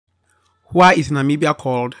Why is Namibia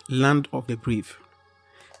called Land of the Brave?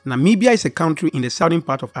 Namibia is a country in the southern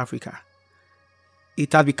part of Africa.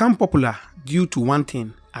 It has become popular due to one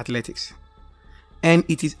thing: athletics. And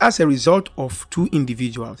it is as a result of two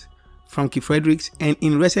individuals, Frankie Fredericks and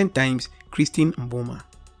in recent times, Christine Mboma.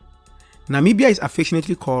 Namibia is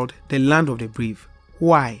affectionately called the Land of the Brave.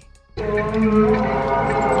 Why?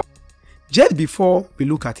 Just before we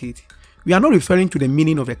look at it, we are not referring to the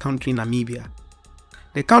meaning of the country Namibia.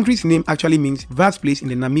 The country's name actually means vast place in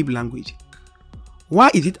the Namib language.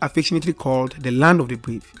 Why is it affectionately called the Land of the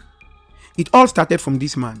Brave? It all started from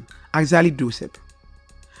this man, Axali Joseph.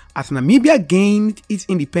 As Namibia gained its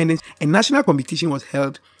independence, a national competition was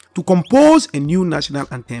held to compose a new national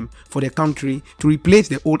anthem for the country to replace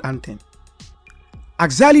the old anthem.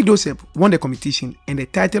 Axali Joseph won the competition and the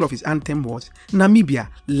title of his anthem was Namibia,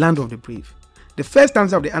 Land of the Brave. The first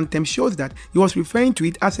stanza of the anthem shows that he was referring to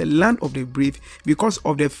it as a land of the brave because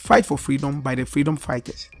of the fight for freedom by the freedom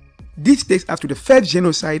fighters. This takes us to the first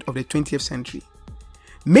genocide of the 20th century.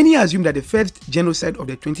 Many assume that the first genocide of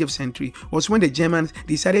the 20th century was when the Germans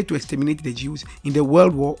decided to exterminate the Jews in the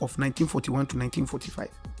World War of 1941 to 1945.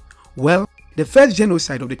 Well, the first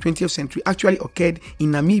genocide of the 20th century actually occurred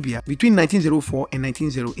in Namibia between 1904 and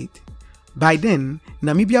 1908. By then,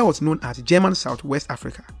 Namibia was known as German Southwest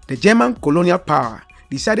Africa. The German colonial power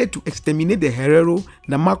decided to exterminate the Herero,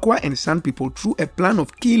 Namakwa and San people through a plan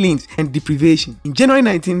of killings and deprivation. In January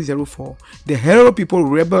 1904, the Herero people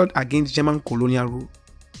rebelled against German colonial rule.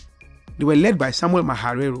 They were led by Samuel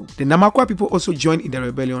Maharero. The Namakwa people also joined in the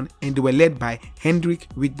rebellion and they were led by Hendrik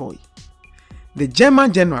Witbooi. The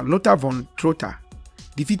German general Lothar von Trotha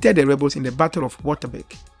defeated the rebels in the Battle of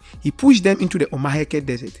Waterberg. He pushed them into the Omaheke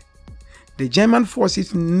Desert. The German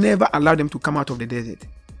forces never allowed them to come out of the desert.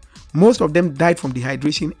 Most of them died from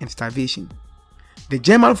dehydration and starvation. The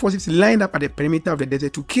German forces lined up at the perimeter of the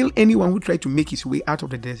desert to kill anyone who tried to make his way out of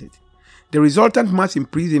the desert. The resultant mass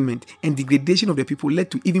imprisonment and degradation of the people led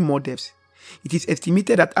to even more deaths. It is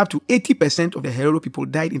estimated that up to 80% of the Herero people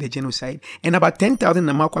died in the genocide, and about 10,000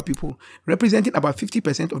 Namakwa people, representing about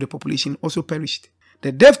 50% of the population, also perished.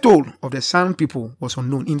 The death toll of the San people was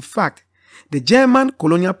unknown. In fact, the German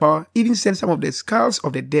colonial power even sent some of the skulls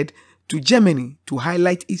of the dead to Germany to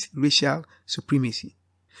highlight its racial supremacy.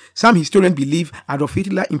 Some historians believe Adolf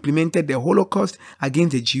Hitler implemented the Holocaust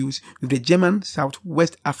against the Jews with the German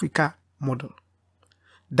Southwest Africa model.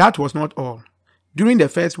 That was not all. During the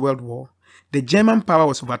First World War, the German power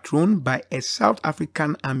was overthrown by a South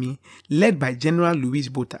African army led by General Louis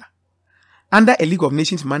Botha. Under a League of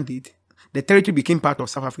Nations mandate, the territory became part of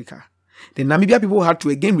South Africa. The Namibia people had to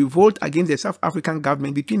again revolt against the South African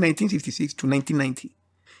government between 1966 to 1990.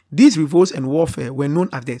 These revolts and warfare were known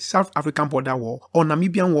as the South African Border War or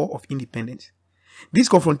Namibian War of Independence. This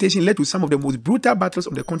confrontation led to some of the most brutal battles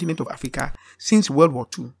on the continent of Africa since World War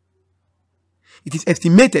II. It is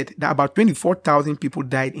estimated that about 24,000 people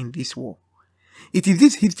died in this war. It is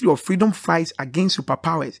this history of freedom fights against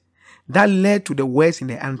superpowers that led to the words in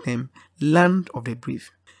the anthem, Land of the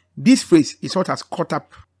Brave. This phrase is what has caught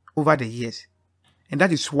up over the years, and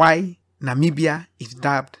that is why Namibia is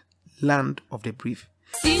dubbed Land of the Brave.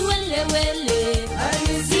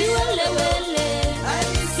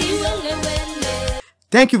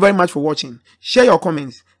 Thank you very much for watching. Share your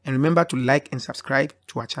comments and remember to like and subscribe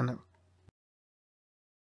to our channel.